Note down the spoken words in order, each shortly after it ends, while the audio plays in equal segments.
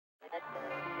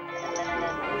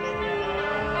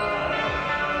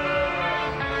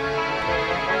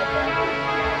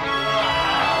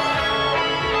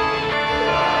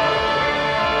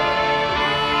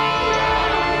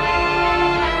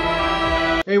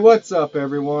What's up,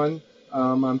 everyone?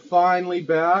 I'm finally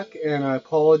back, and I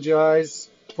apologize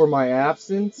for my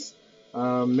absence.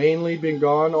 Mainly been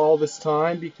gone all this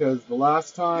time because the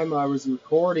last time I was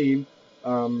recording,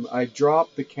 I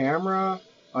dropped the camera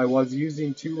I was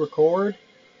using to record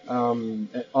on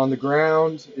the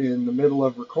ground in the middle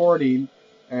of recording,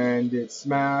 and it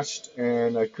smashed,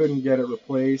 and I couldn't get it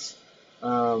replaced.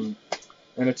 Um,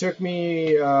 and it took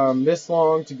me this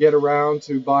long to get around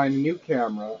to buying a new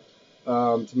camera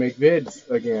to make vids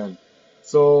again.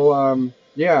 So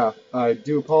yeah, I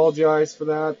do apologize for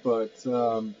that, but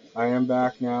I am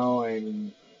back now,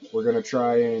 and we're gonna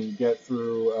try and get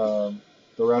through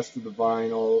the rest of the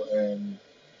vinyl and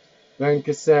then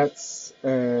cassettes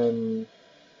and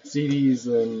CDs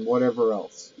and whatever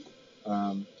else.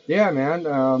 Yeah,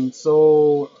 man.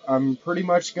 So I'm pretty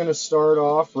much gonna start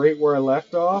off right where I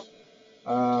left off.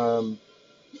 Um,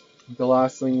 the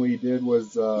last thing we did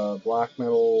was Black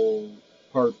Metal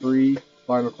Part 3,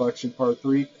 Vinyl Collection Part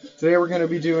 3. Today we're going to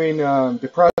be doing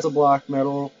Depressive Black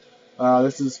Metal.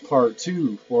 This is Part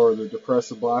 2 for the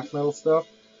Depressive Black Metal stuff.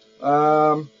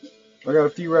 I got a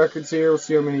few records here. We'll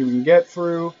see how many we can get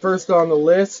through. First on the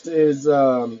list is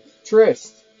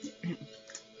Trist.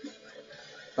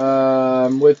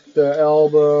 With the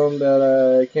album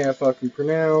that I can't fucking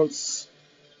pronounce.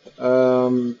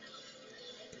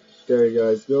 There you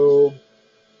guys go.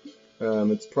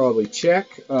 It's probably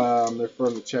Czech. They're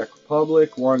from the Czech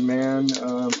Republic. One-man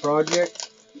project.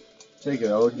 Take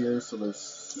it out here so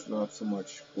there's not so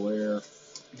much glare.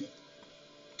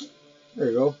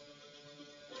 There you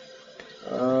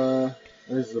go.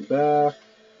 There's the back.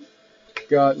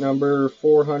 Got number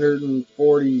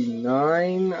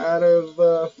 449 out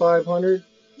of 500.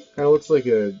 Kind of looks like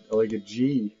a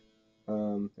G.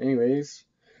 Anyways.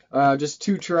 Just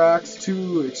two tracks,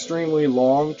 two extremely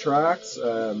long tracks.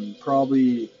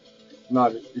 Probably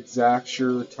not exact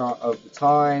sure of the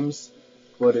times,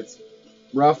 but it's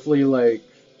roughly like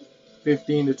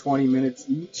 15 to 20 minutes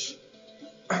each.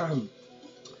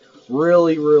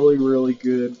 Really, really, really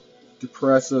good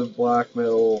depressive black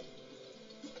metal.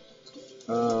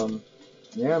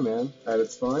 Yeah, man, at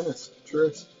its finest,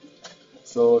 Trist.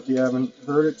 So if you haven't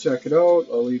heard it, check it out.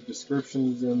 I'll leave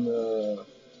descriptions in the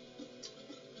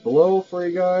below for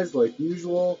you guys, like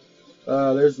usual.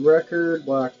 There's the record,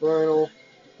 black vinyl,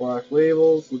 black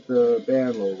labels with the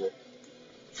band logo.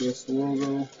 Just the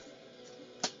logo.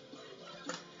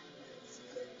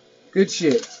 Good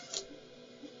shit.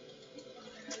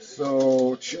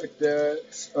 So check that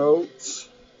out.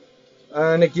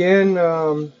 And again,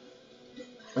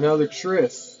 another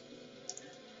Trist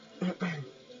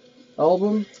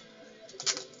album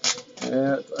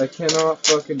that I cannot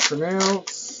fucking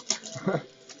pronounce.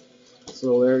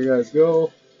 So there you guys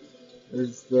go.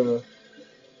 There's the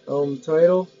album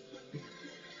title.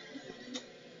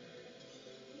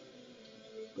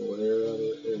 There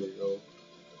you go.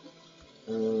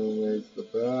 And there's the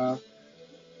back.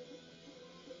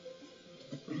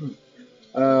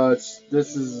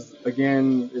 This is,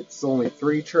 again, it's only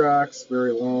 3 tracks,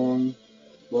 very long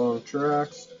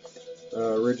tracks.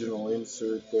 Original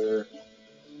insert there.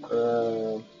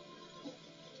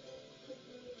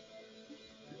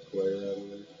 Glare out of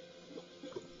there.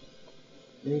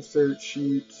 Insert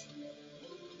sheet.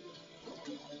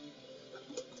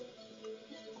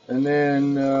 And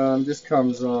then just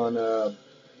comes on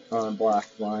black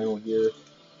vinyl here.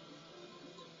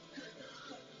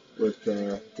 With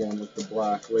again with the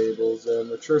black labels and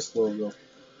the Trist logo.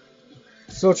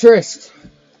 So Trist,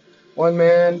 one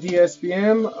man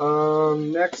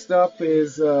D.S.B.M. Next up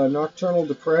is Nocturnal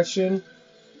Depression.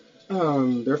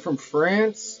 They're from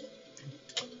France.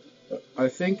 I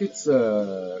think it's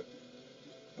a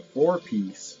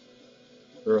 4-piece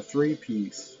or a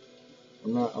 3-piece.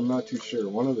 I'm not too sure.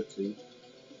 One of the two.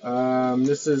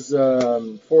 This is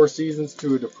 4 Seasons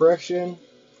to a Depression.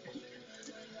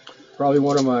 Probably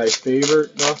one of my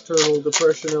favorite Nocturnal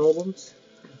Depression albums.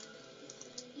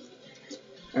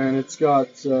 And it's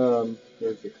got,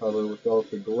 there's the cover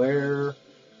without the glare.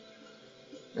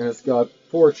 And it's got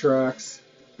 4 tracks.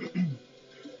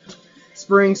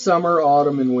 Spring, Summer,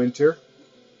 Autumn, and Winter.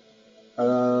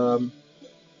 It's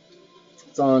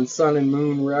on Sun and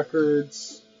Moon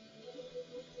Records.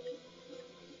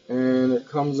 And it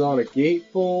comes on a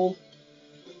gatefold.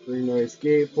 Pretty nice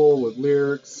gatefold with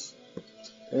lyrics.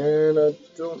 And I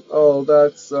don't, oh,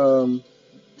 that's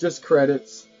just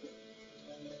credits.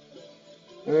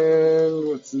 And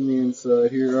what's in the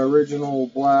inside here? Original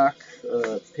black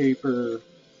paper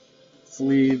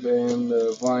sleeve, and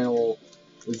the vinyl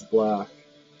is black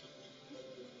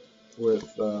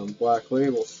with black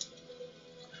labels.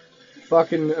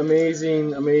 fucking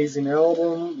amazing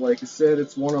album. Like I said,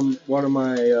 it's one of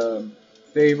my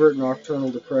favorite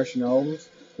Nocturnal Depression albums.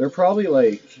 They're probably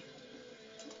like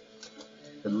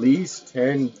at least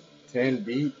 10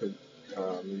 deep in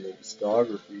the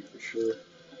discography for sure.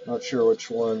 Not sure which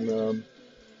one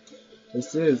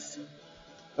this is.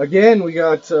 Again, we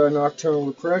got Nocturnal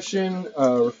Depression,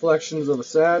 Reflections of a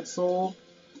Sad Soul.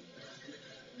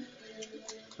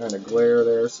 Kind of glare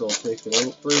there, so I'll take it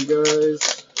out for you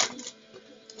guys.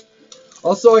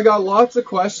 Also, I got lots of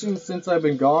questions since I've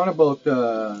been gone about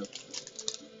the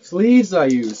sleeves I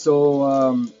use,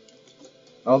 so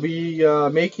I'll be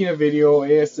making a video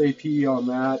ASAP on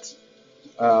that.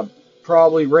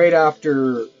 Probably right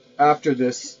after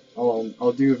this,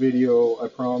 I'll do a video, I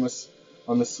promise,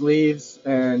 on the sleeves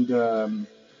and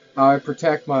how I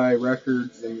protect my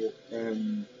records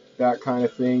and that kind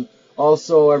of thing.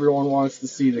 Also, everyone wants to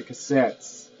see the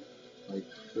cassettes. Like,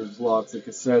 there's lots of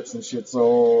cassettes and shit,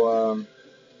 so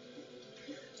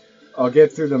I'll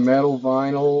get through the metal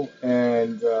vinyl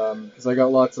and because I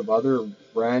got lots of other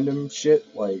random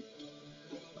shit like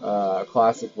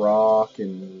classic rock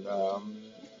and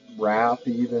rap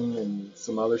even and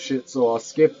some other shit. So I'll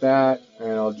skip that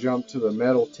and I'll jump to the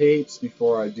metal tapes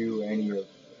before I do any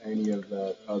of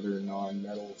that other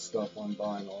non-metal stuff on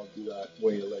vinyl. I'll do that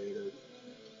way later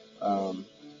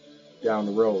down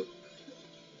the road.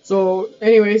 So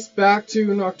anyways, back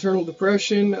to Nocturnal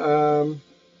Depression.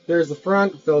 There's the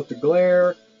front without the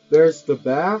glare. There's the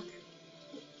back.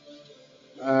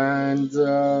 And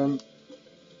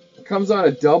it comes on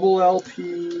a double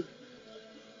LP.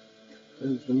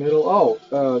 There's the middle.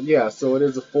 Oh, yeah, so it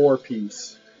is a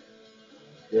 4-piece.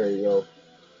 There you go.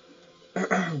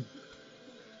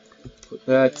 Put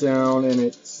that down, and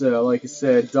it's, like I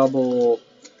said, double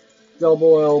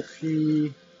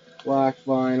LP, black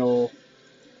vinyl.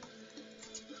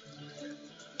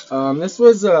 This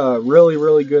was a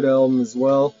really good album as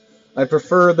well. I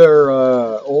prefer their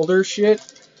older shit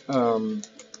over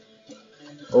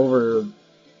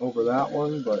that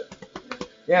one, but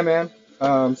yeah, man,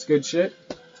 it's good shit.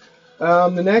 The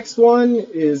next one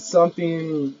is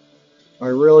something I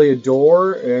really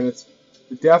adore, and it's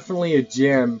definitely a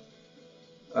gem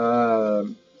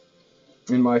in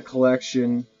my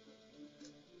collection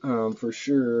for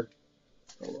sure.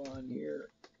 Hold on here.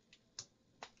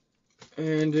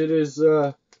 And it is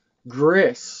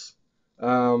Gris.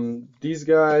 These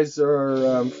guys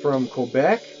are from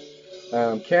Quebec,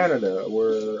 Canada.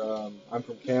 I'm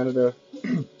from Canada,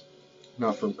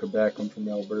 not from Quebec. I'm from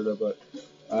Alberta, but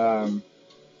I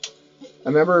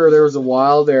remember there was a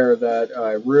while there that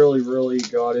I really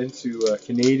got into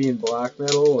Canadian black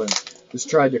metal and just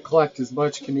tried to collect as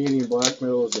much Canadian black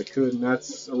metal as I could. And that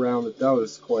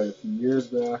was quite a few years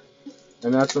back,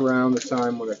 and that's around the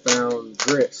time when I found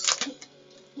Gris.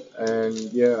 And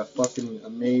yeah, fucking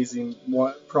amazing.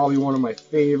 Probably one of my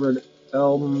favorite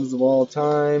albums of all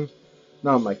time.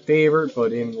 Not my favorite,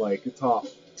 but in like a top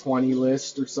 20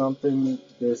 list or something.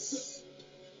 This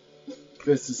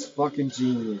is fucking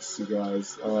genius, you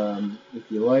guys.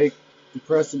 If you like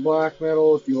depressive black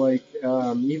metal, if you like,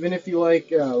 even if you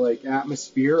like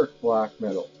atmospheric black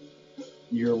metal,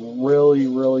 you're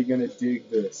really gonna dig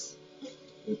this.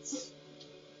 It's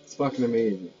fucking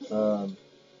amazing.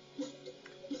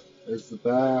 There's the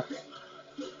back,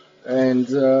 and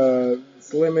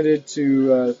it's limited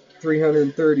to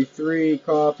 333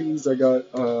 copies. I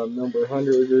got number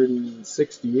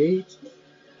 168.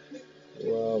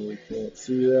 Well, we can't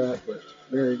see that, but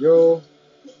there you go.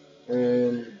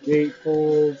 And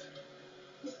gatefold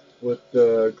with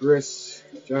the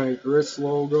giant Gris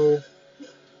logo.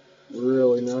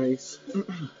 Really nice.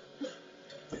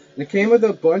 It came with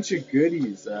a bunch of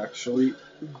goodies, actually.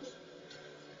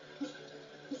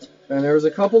 And there was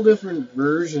a couple different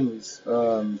versions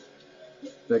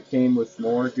that came with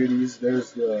more goodies.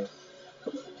 There's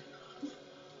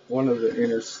one of the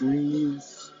inner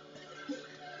sleeves.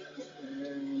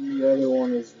 And the other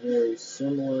one is very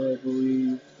similar, I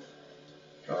believe.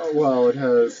 Oh, well, it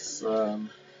has the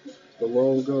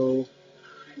logo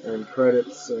and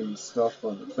credits and stuff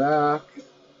on the back.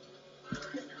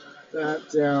 That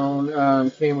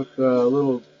down came with the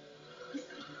little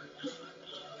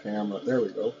camera. There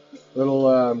we go.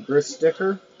 Little Gris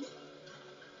sticker.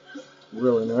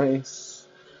 Really nice.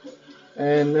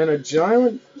 And then a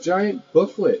giant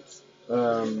booklet,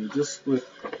 just with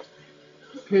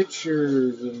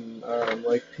pictures and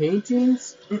like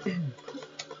paintings.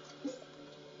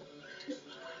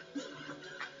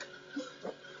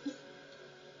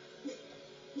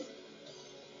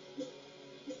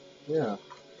 Yeah,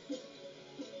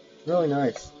 really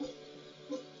nice.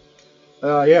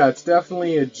 Yeah, it's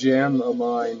definitely a gem of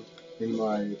mine in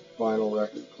my vinyl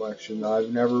record collection.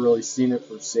 I've never really seen it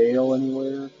for sale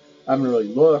anywhere. I haven't really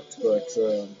looked, but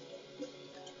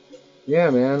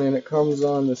yeah, man. And it comes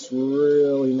on this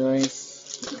really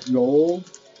nice gold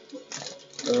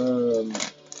um,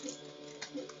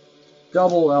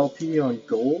 double LP on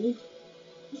gold,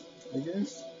 I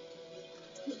guess.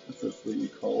 That's what you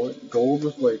call it. Gold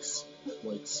with like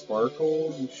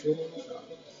sparkles and shit in it.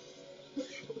 I'll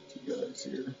show it to you guys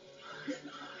here.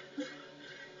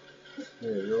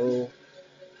 There you go.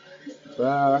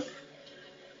 Back.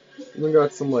 Even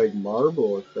got some like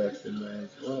marble effect in there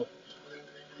as well.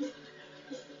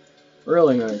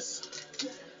 Really nice.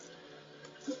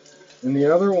 And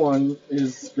the other one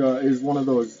is one of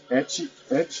those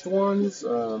etched ones,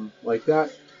 like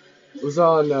that. It was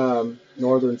on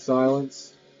Northern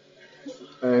Silence.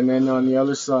 And then on the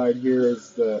other side here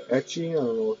is the etching. I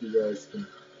don't know if you guys can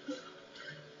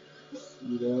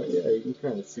see that. Yeah, you can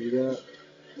kind of see that.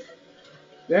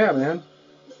 Yeah, man.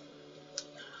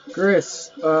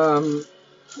 Chris. And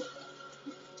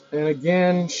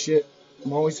again, shit,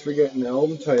 I'm always forgetting the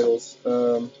album titles.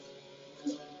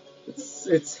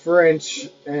 It's French,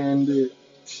 and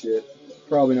shit,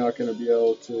 probably not gonna be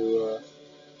able to.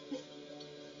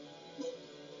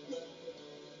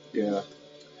 Yeah,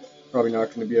 probably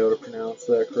not gonna be able to pronounce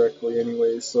that correctly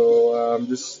anyway. So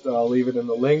I'll leave it in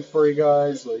the link for you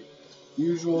guys, like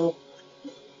usual.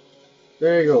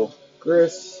 There you go,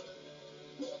 Chris.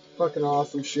 Fucking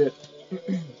awesome shit.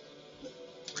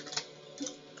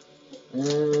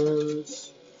 And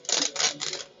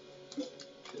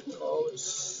get all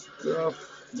this stuff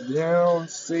down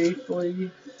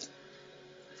safely.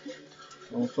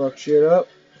 Don't fuck shit up.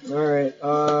 Alright,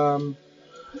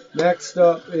 next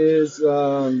up is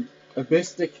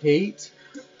Abystic Hate.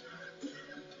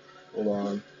 Hold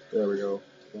on. There we go.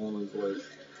 Always like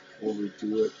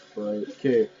overdo it. Right.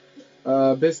 Okay.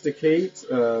 Abystic Hate,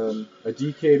 A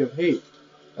Decade of Hate.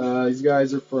 These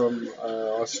guys are from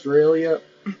Australia.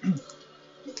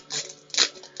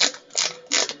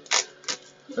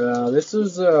 This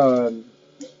is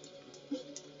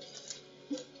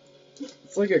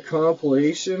it's like a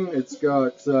compilation. It's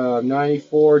got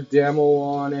 94 demo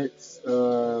on it.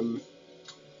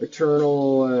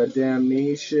 Eternal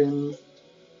Damnation,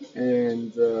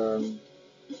 and the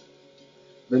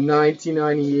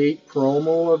 1998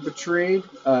 promo of Betrayed.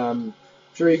 I'm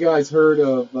sure you guys heard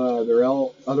of their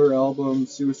other album,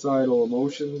 Suicidal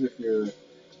Emotions. If you're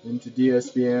into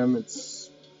D.S.B.M, it's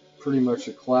pretty much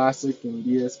a classic in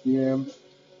D.S.B.M.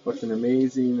 Fucking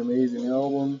amazing, amazing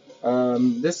album.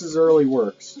 This is early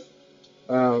works.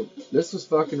 This was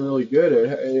fucking really good.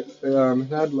 It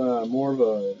had more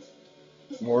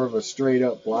of a straight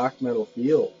up black metal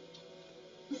feel.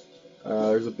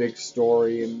 There's a big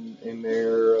story in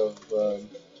there of the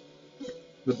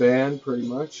band, pretty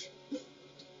much.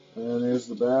 And there's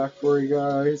the back for you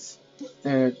guys.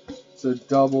 And it's a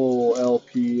double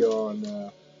LP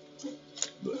on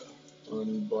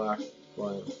black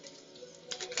vinyl.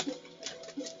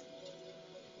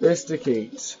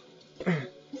 Risticate.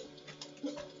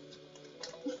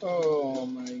 Oh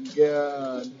my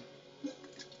god.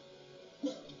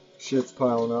 Shit's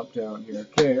piling up down here.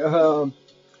 Okay, what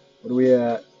are we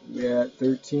at? We at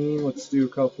 13. Let's do a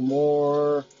couple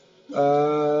more.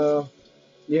 Yeah,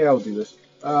 I'll do this.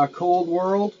 Cold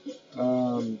World.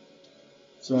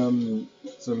 Some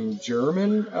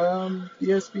German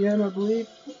D.S.B.M, I believe.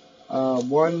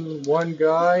 One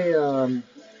guy.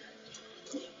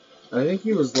 I think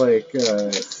he was like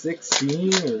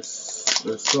 16 or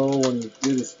so when he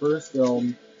did his first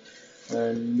album,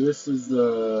 and this is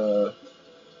the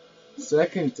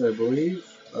second, I believe.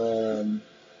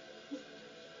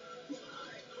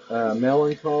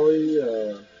 Melancholy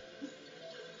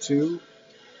 2.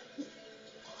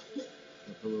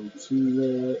 A little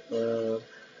 2 there.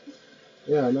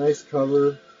 Yeah, nice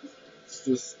cover. It's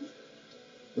just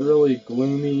really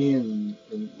gloomy and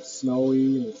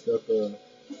snowy, and it's got the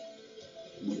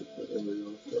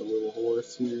it's got a little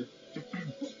horse here.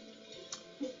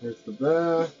 Here's the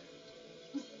back.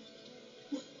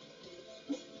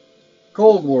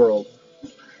 Cold World.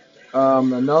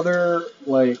 Another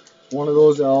like one of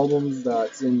those albums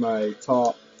that's in my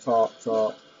top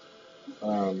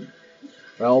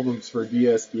albums for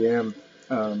D.S.B.M.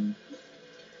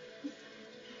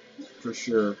 For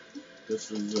sure.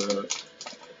 This is a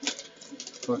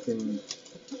fucking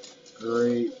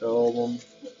great album.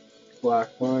 Black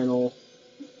vinyl.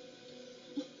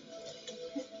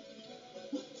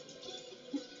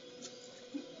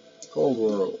 Cold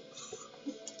World.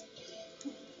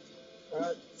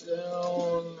 That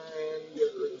down and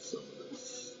get rid of some of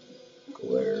this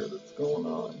glare that's going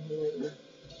on here.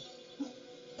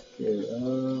 Okay,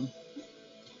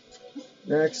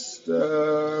 Next,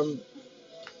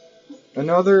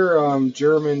 another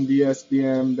German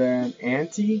D.S.B.M band,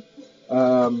 Anti.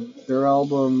 Their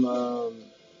album,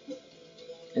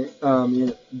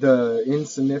 The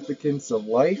Insignificance of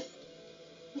Life.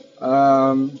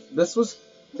 This was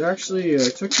actually,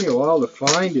 it took me a while to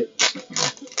find it.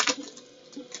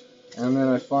 And then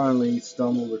I finally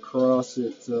stumbled across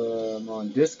it on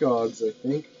Discogs, I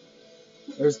think.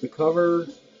 There's the cover.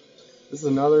 This is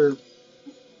another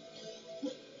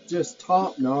just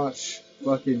top-notch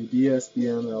fucking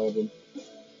D.S.B.M album.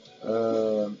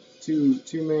 Two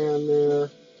man there,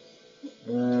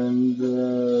 and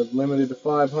limited to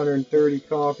 530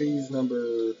 copies.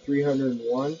 Number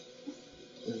 301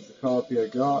 is the copy I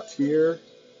got here.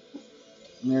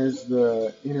 And there's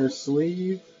the inner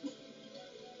sleeve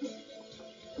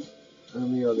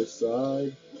on the other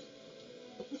side.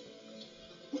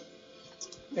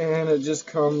 And it just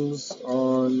comes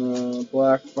on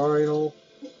black vinyl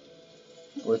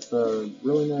with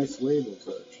really nice labels,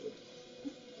 actually.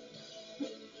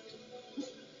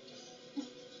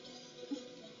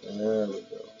 There we go.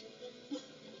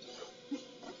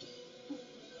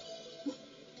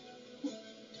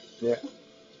 Yeah.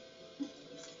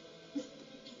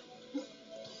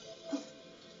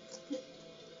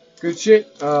 Good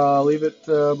shit. I'll leave it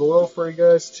below for you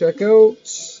guys to check out.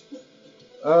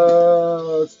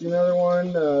 Let's do another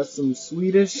one. Some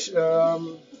Swedish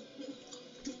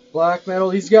black metal.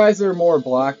 These guys are more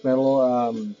black metal.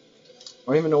 I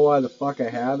don't even know why the fuck I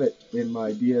have it in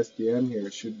my D.S.B.M here.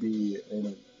 It should be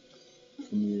in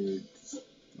your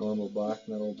normal black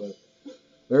metal, but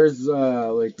there's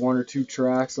like one or two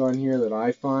tracks on here that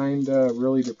I find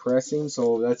really depressing,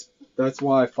 so that's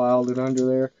why I filed it under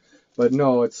there. But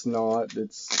no, it's not.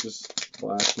 It's just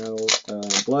black metal.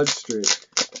 Bloodstrit,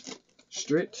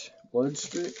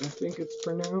 I think it's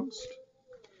pronounced.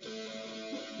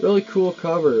 Really cool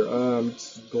cover.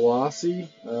 It's glossy.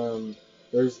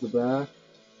 There's the back.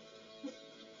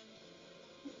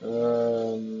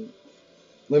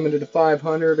 Limited to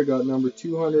 500. I got number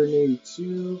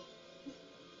 282.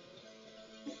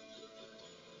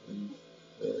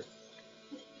 There.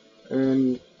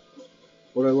 And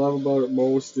what I love about it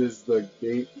most is the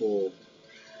gatefold.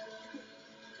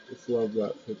 Just love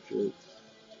that picture. It's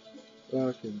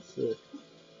fucking sick.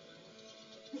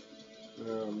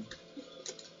 On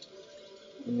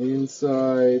the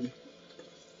inside,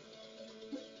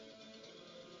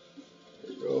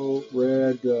 there you go,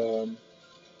 red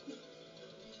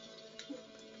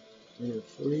inner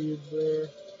sleeves there,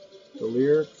 the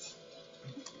lyrics,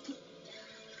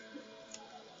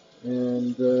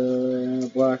 and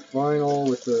black vinyl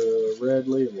with the red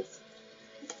labels.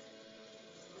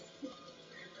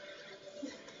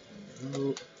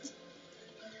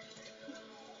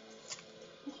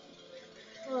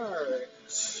 Alright.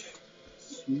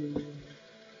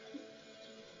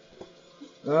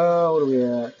 What are we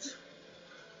at?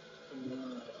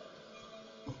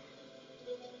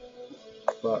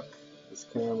 Fuck. This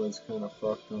camera's kind of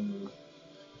fucked on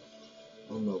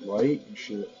the light and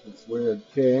shit. It's weird.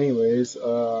 Okay, anyways,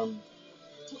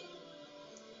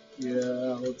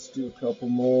 yeah, let's do a couple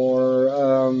more.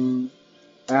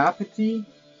 Apathy.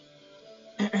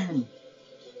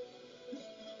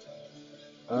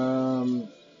 I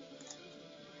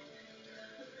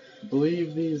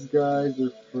believe these guys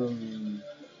are from...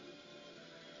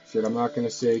 Shit, I'm not gonna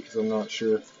say because I'm not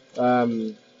sure. I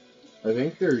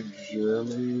think they're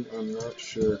German. I'm not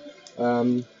sure.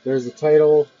 There's a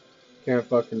title. Can't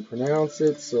fucking pronounce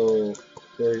it, so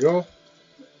there you go.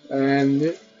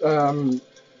 And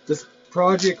this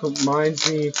project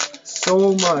reminds me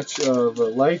so much of a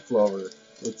Life Lover.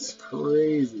 It's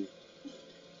crazy.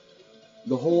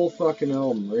 The whole fucking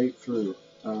album, right through.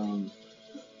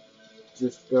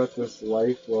 Just got this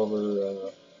Life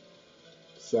Lover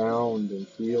sound and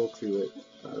feel to it.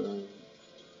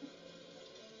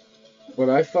 But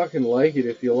I fucking like it.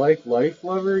 If you like Life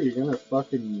Lover, you're gonna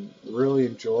fucking really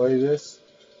enjoy this.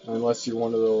 Unless you're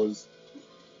one of those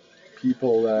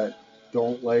people that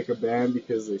don't like a band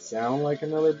because they sound like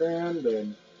another band,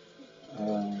 then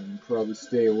probably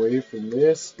stay away from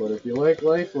this. But if you like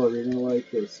Life Lover, you're gonna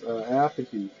like this.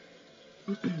 Apathy.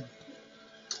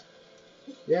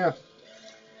 Yeah.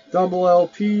 Double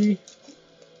LP.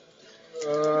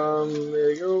 There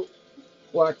you go.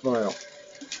 Black vinyl.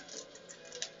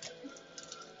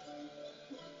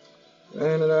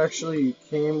 And it actually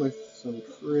came with some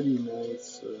pretty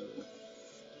nice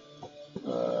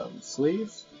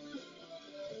sleeves.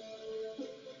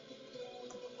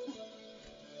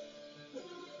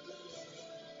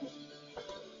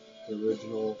 The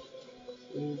original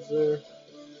sleeves there.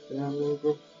 Band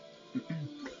logo.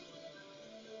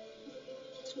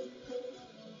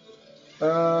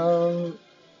 Um,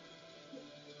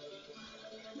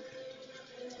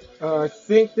 I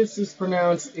think this is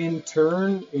pronounced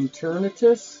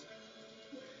internitus.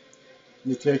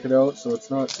 You take it out so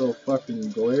it's not so fucking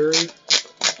glary.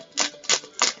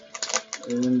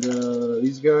 And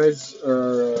these guys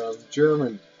are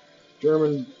German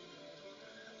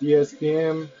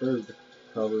D.S.B.M. There's the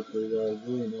cover for you guys.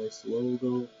 Really nice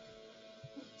logo.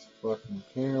 This fucking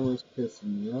camera's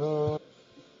pissing me off.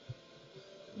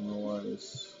 I don't know why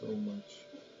there's so much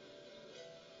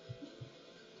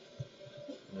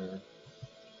there.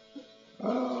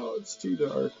 Oh, it's too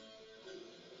dark.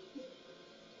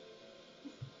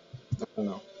 I don't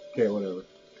know. Okay, whatever.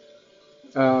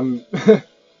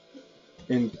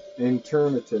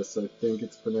 Internitus, I think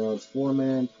it's pronounced.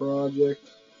 4-man project.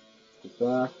 The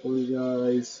back for you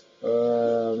guys.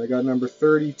 I got number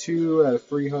 32 out of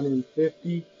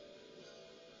 350.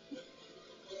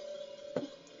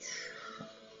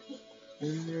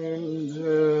 And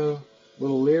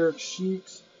little lyric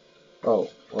sheet. Oh,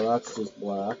 well that's just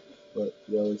black, but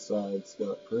the other side's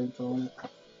got print on it.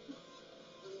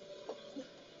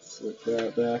 Slip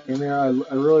that back in there. I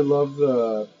really love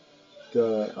the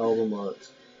album art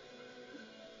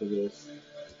for this.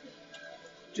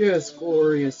 Just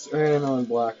glorious, and on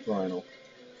black vinyl.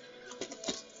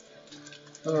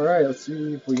 Alright, let's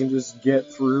see if we can just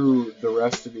get through the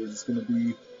rest of it. It's going to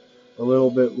be a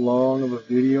little bit long of a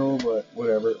video, but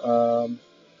whatever.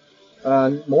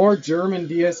 More German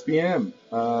D.S.B.M.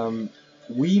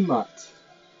 Weemutt.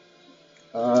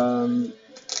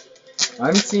 I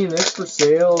haven't seen this for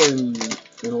sale in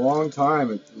a long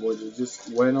time. It just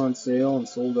went on sale and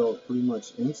sold out pretty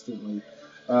much instantly.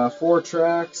 4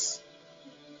 tracks.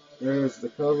 There's the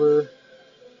cover.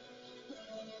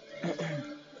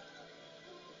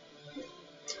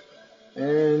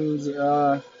 And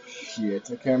shit,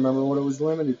 I can't remember what it was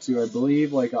limited to. I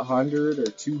believe like 100 or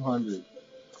 200.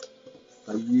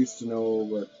 I used to know,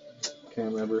 but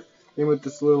can't remember. Came with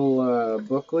this little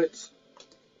booklet.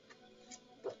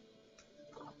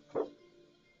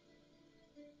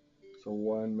 It's a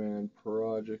 1-man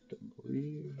project, I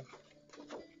believe.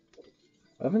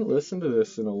 I haven't listened to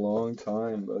this in a long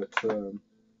time, but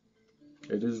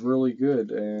it is really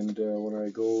good. And when I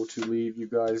go to leave you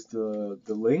guys the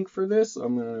link for this,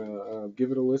 I'm gonna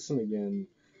give it a listen again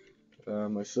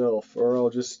myself, or I'll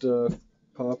just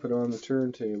pop it on the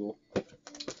turntable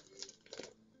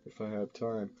if I have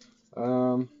time.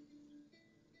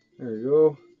 There you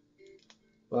go.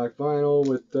 Black vinyl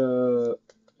with the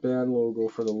band logo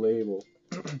for the label.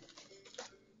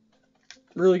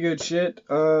 Really good shit.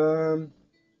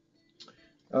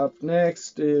 Up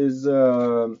next is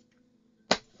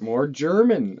more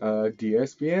German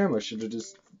D.S.B.M. I should have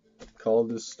just called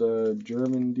this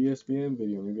German D.S.B.M.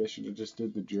 video. Maybe I should have just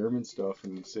did the German stuff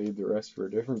and saved the rest for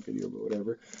a different video, but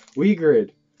whatever.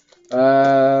 Weegrid.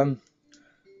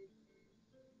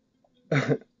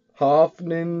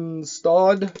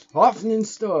 Hoffnenstad.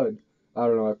 I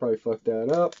don't know, I probably fucked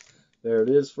that up. There it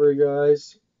is for you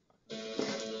guys.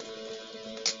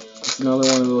 It's another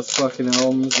one of those fucking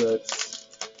albums that's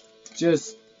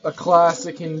just a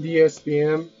classic in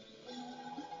D.S.B.M.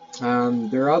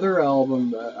 Their other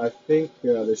album, I think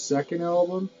their second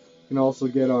album, you can also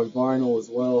get on vinyl as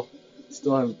well.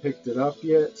 Still haven't picked it up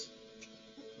yet,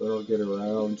 but I'll get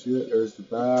around to it. There's the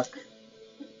back.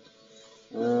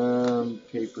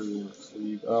 Paper in the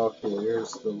sleeve. Okay,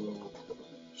 here's the little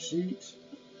sheet.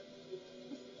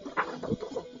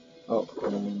 Oh,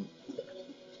 and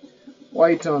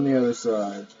white on the other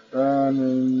side.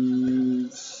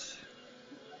 And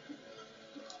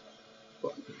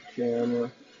fucking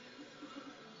camera.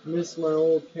 Miss my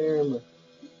old camera.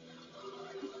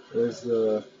 There's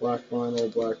the black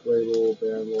vinyl, black label,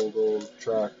 band logo,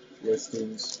 track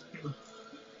listings.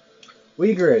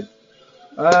 Weegrid.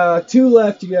 2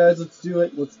 left, you guys. Let's do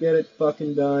it. Let's get it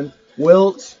fucking done.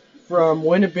 Wilt from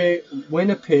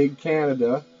Winnipeg,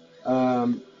 Canada.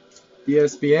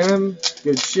 D.S.B.M.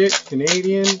 Good shit.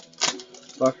 Canadian.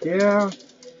 Fuck yeah.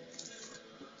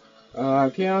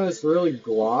 Came on this really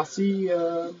glossy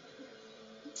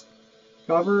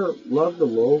cover. Love the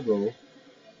logo.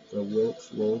 The Wilt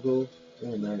logo.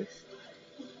 Very nice.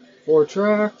 4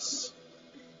 tracks.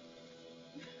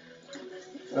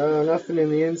 Nothing in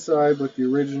the inside but the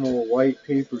original white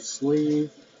paper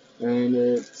sleeve, and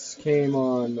it came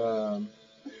on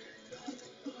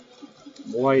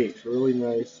white, really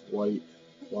nice white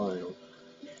vinyl.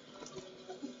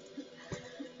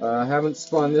 I haven't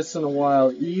spun this in a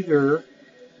while either,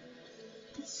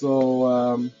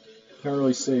 so can't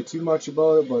really say too much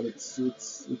about it, but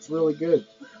it's really good.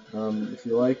 If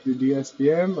you like your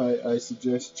D.S.B.M, I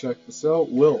suggest check this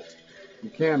out. Wilt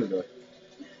from Canada.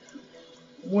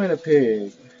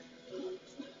 Winnipeg.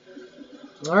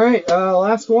 Alright,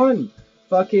 last one.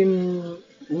 Fucking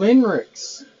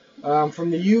Linrix. From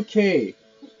the UK.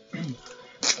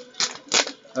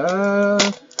 I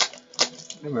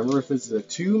don't remember if it's a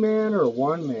 2-man or a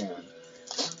 1-man.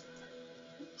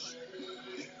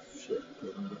 Shit.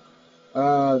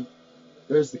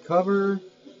 There's the cover.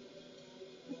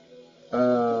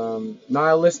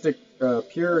 Nihilistic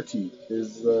Purity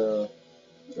is the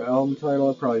album title.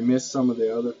 I probably missed some of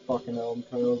the other fucking album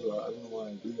titles. I don't know why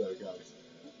I do that, guys.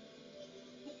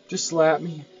 Just slap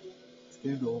me. Let's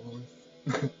get it over with.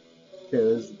 Okay,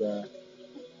 there's the back.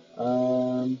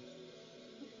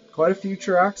 Quite a few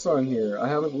tracks on here. I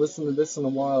haven't listened to this in a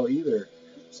while either,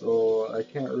 so I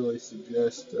can't really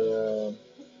suggest a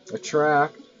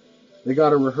track. They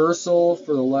got a rehearsal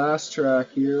for the last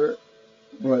track here,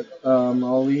 but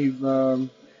I'll leave a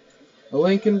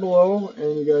link in below,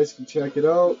 and you guys can check it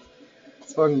out.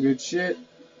 It's fucking good shit.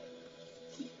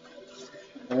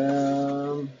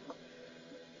 The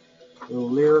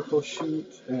lyrical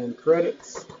sheet and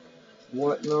credits,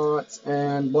 whatnot,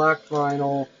 and black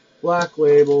vinyl, black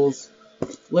labels,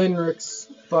 Linrix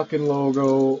fucking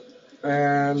logo,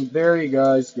 and there you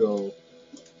guys go.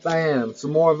 Bam!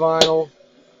 Some more vinyl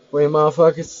for you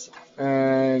motherfuckers,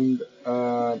 and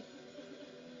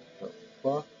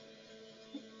fuck.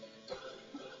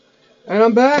 And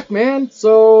I'm back, man.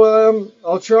 So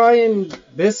I'll try and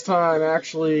this time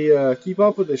actually keep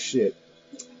up with this shit.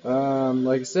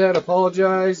 Like I said,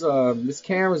 apologize. This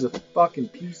camera's a fucking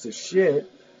piece of shit.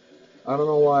 I don't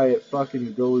know why it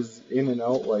fucking goes in and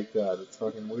out like that. It's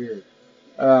fucking weird.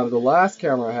 The last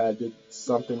camera I had did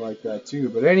something like that too.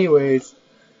 But anyways,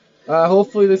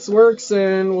 hopefully this works,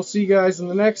 and we'll see you guys in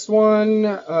the next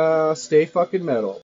one. Stay fucking metal.